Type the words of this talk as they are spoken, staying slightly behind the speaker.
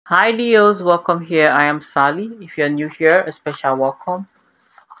Hi Leos, welcome here. I am Sally. If you're new here, a special welcome.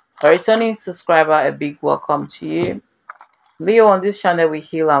 A returning subscriber, a big welcome to you. Leo, on this channel we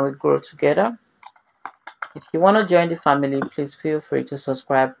heal and we grow together. If you want to join the family, please feel free to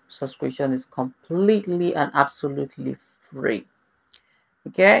subscribe. Subscription is completely and absolutely free.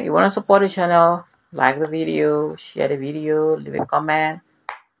 Okay, you want to support the channel, like the video, share the video, leave a comment.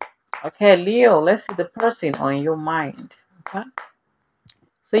 Okay, Leo, let's see the person on your mind. Okay.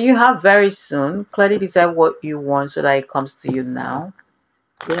 So you have very soon clearly decide what you want so that it comes to you now.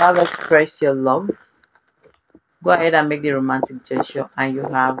 You have expressed your love. Go ahead and make the romantic gesture, and you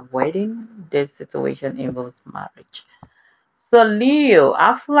have wedding. This situation involves marriage. So Leo,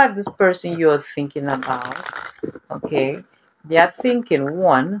 I feel like this person you're thinking about, okay, they are thinking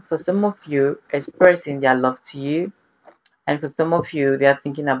one, for some of you, expressing their love to you, and for some of you, they are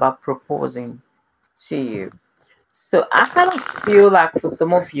thinking about proposing to you. So I kind of feel like for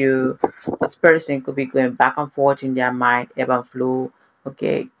some of you, this person could be going back and forth in their mind, ebb and flow.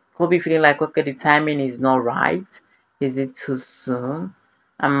 Okay, could be feeling like, okay, the timing is not right. Is it too soon?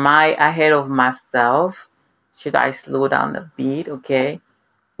 Am I ahead of myself? Should I slow down a bit? Okay.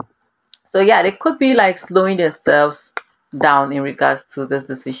 So yeah, they could be like slowing themselves down in regards to this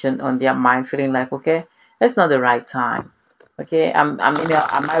decision on their mind, feeling like, okay, it's not the right time. Okay, am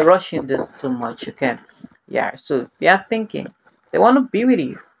I rushing this too much? Okay, yeah. So they are thinking they want to be with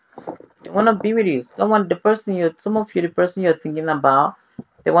you. They want to be with you. Some of you, the person you're thinking about,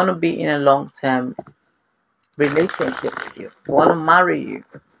 they want to be in a long-term relationship with you. They want to marry you.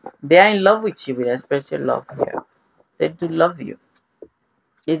 They are in love with you with a special love here. They do love you.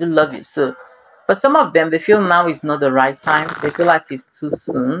 They do love you. So for some of them, they feel now is not the right time. They feel like it's too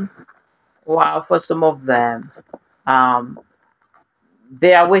soon. While for some of them, um,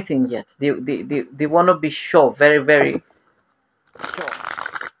 they are waiting yet. They want to be sure, very, very sure.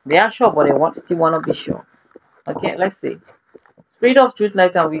 They are sure, but still want to be sure. Okay, let's see. Spirit of truth,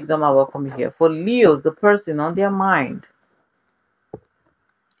 light, and wisdom are welcome here. For Leos, the person on their mind.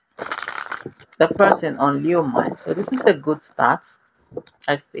 The person on Leo mind. So this is a good start.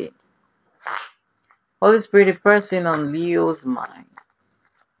 I see. Holy Spirit, the person on Leo's mind.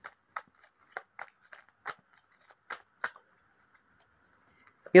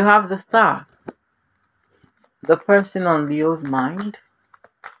 You have the star. The person on Leo's mind.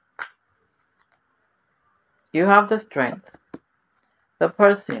 You have the strength. The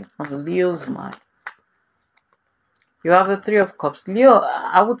person on Leo's mind. You have the Three of Cups. Leo,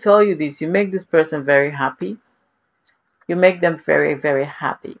 I will tell you this. You make this person very happy. You make them very, very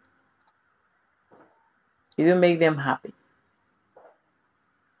happy. You do make them happy.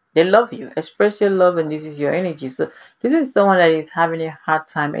 They love you. Express your love, and this is your energy. So this is someone that is having a hard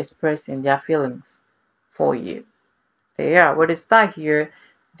time expressing their feelings for you. They are. With the star here,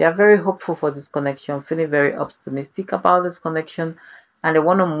 they are very hopeful for this connection, feeling very optimistic about this connection, and they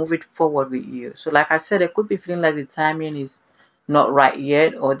want to move it forward with you. So like I said, they could be feeling like the timing is not right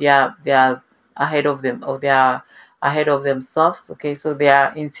yet, or they are ahead of them, or they are ahead of themselves. Okay, so they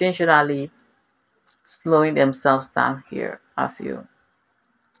are intentionally slowing themselves down here, I feel.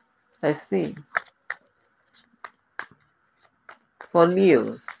 Let's see. For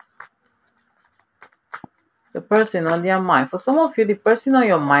Leos, the person on their mind. For some of you, the person on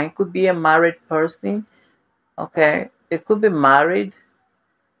your mind could be a married person. Okay, they could be married.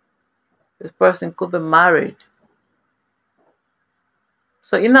 This person could be married.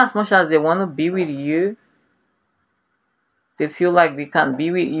 So in as much as they want to be with you, they feel like they can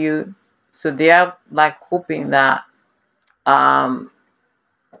be with you. So they are like hoping that um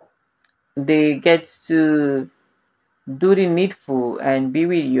they get to do the needful and be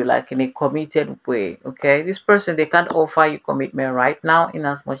with you like in a committed way. Okay. This person, they can't offer you commitment right now in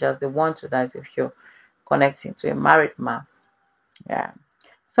as much as they want to. That's if you're connecting to a married man. Yeah.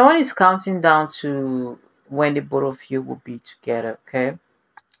 Someone is counting down to when the both of you will be together. Okay.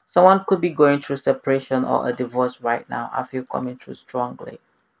 Someone could be going through separation or a divorce right now. I feel coming through strongly.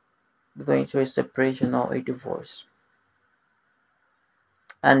 Going through a separation or a divorce.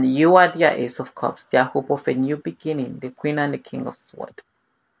 And you are their Ace of Cups, their hope of a new beginning, the Queen and the King of Swords.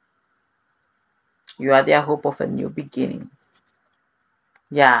 You are their hope of a new beginning.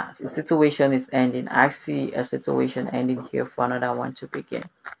 Yeah, the situation is ending. I see a situation ending here for another one to begin.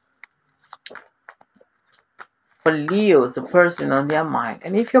 For Leos, the person on their mind.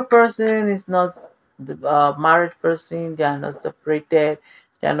 And if your person is not the married person, they are not separated,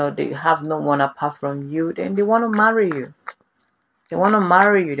 they have no one apart from you, then they want to marry you. They want to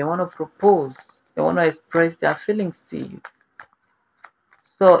marry you. They want to propose. They want to express their feelings to you.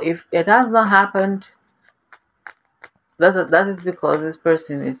 So if it has not happened, That is because this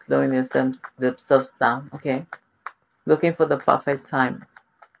person is slowing themselves down. Okay, looking for the perfect time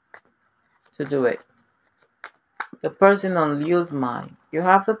to do it. The person on Leo's mind. You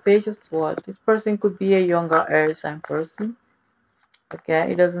have the Page of Swords. This person could be a younger air sign person.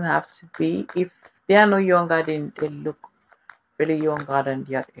 Okay, it doesn't have to be. If they are no younger, then they look really younger than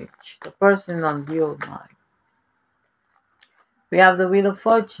their age. The person on Leo's mind. We have the Wheel of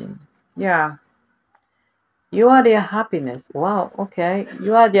Fortune. Yeah, you are their happiness. Wow, okay.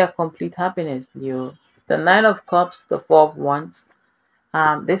 You are their complete happiness, Leo. The Nine of Cups, the Four of Wands.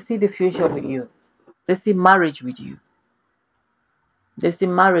 They see the future with you. They see marriage with you. They see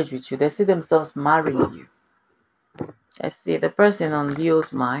marriage with you. They see themselves marrying you. I see the person on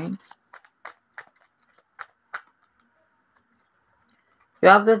Leo's mind. You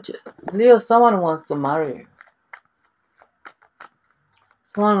have Leo, someone wants to marry you.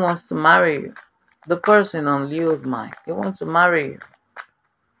 Someone wants to marry you. The person on Leo's mind. They want to marry you.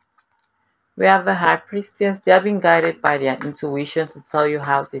 We have the High Priestess. They are being guided by their intuition to tell you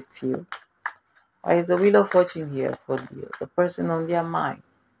how they feel. Why is the Wheel of Fortune here for Leo? The person on their mind.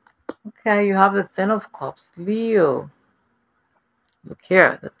 Okay, you have the Ten of Cups. Leo. Look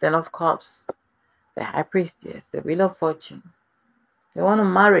here, the Ten of Cups. The High Priestess. The Wheel of Fortune. They want to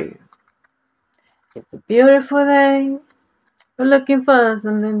marry you. It's a beautiful day. We're looking for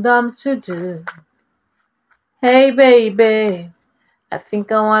something dumb to do. Hey, baby. I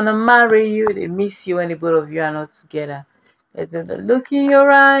think I want to marry you. They miss you when the both of you are not together. There's the look in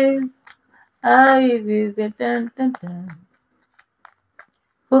your eyes. Eyes is the dun dun dun.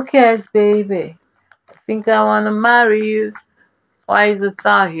 Who cares, baby? I think I want to marry you. Why is the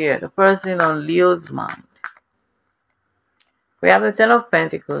star here? The person on Leo's mind. We have the Ten of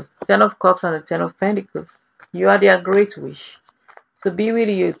Pentacles, the Ten of Cups, and the Ten of Pentacles. You are their great wish. To be with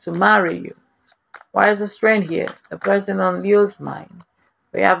you, to marry you. Why is the strength here? The person on Leo's mind.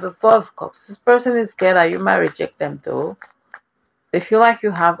 We have the Four of Cups. This person is scared that you might reject them though. They feel like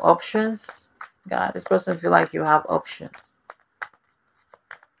you have options. God, this person feel like you have options.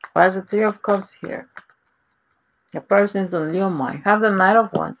 Why is the Three of Cups here? The person is on Leo mind. You have the Knight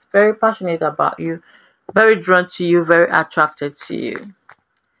of Wands. Very passionate about you. Very drawn to you. Very attracted to you.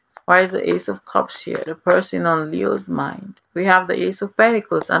 Why is the Ace of Cups here? The person on Leo's mind. We have the Ace of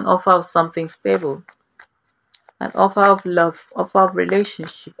Pentacles. An offer of something stable. An offer of love. Offer of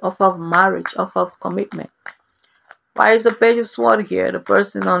relationship. Offer of marriage. Offer of commitment. Why is the Page of Swords here? The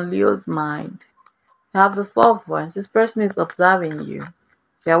person on Leo's mind. You have the Four of Wands. This person is observing you.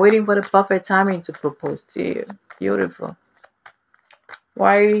 They are waiting for the perfect timing to propose to you. Beautiful.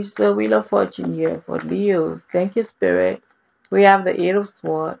 Why is the Wheel of Fortune here for Leos? Thank you, Spirit. We have the Eight of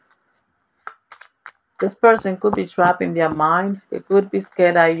Swords. This person could be trapped in their mind. They could be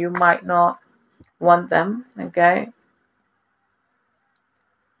scared that you might not want them. Okay?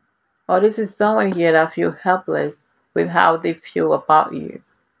 Or this is someone here that feels helpless with how they feel about you.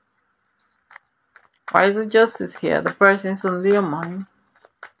 Why is the Justice here? The person is on Leo mind.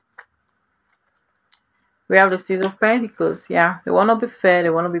 We have the Six of Pentacles. Yeah, they want to be fair. They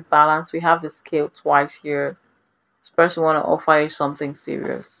want to be balanced. We have the Scale twice here. This person want to offer you something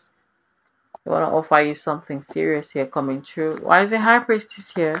serious. They want to offer you something serious here coming true. Why is the High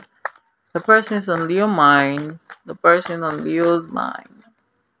Priestess here? The person is on Leo mind. The person on Leo's mind.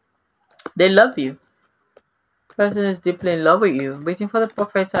 They love you. The person is deeply in love with you. Waiting for the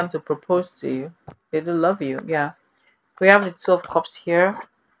perfect time to propose to you. They do love you. Yeah. We have the Two of Cups here.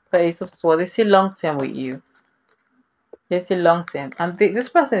 The Ace of Swords. They see long term with you. They see long term. And this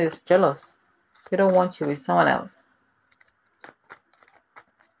person is jealous. They don't want you with someone else.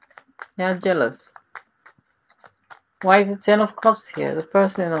 They are jealous. Why is the Ten of Cups here? The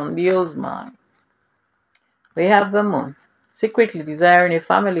person on Leo's mind. We have the Moon. Secretly desiring a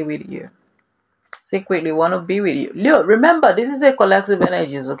family with you. Secretly want to be with you. Leo, remember, this is a collective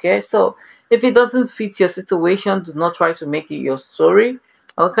energies, okay? So, if it doesn't fit your situation, do not try to make it your story,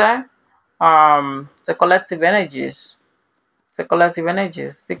 okay? It's a collective energies. It's a collective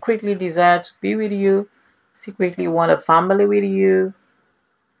energies. Secretly desire to be with you. Secretly want a family with you.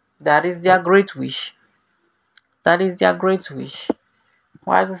 That is their great wish. That is their great wish.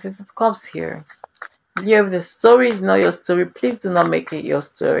 Why is the Six of Cups here? Leo, if the story is not your story, please do not make it your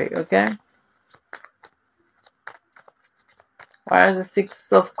story, okay? Why is the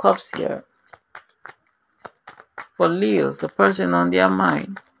Six of Cups here? For Leos, the person on their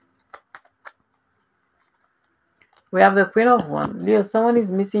mind. We have the Queen of Wands. Leo, someone is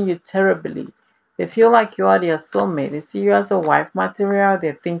missing you terribly. They feel like you are their soulmate. They see you as a wife material.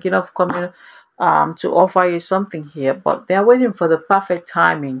 They're thinking of coming to offer you something here, but they're waiting for the perfect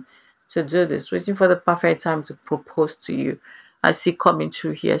timing to do this, waiting for the perfect time to propose to you. I see coming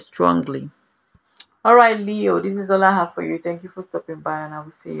through here strongly. All right, Leo, this is all I have for you. Thank you for stopping by, and I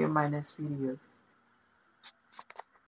will see you in my next video.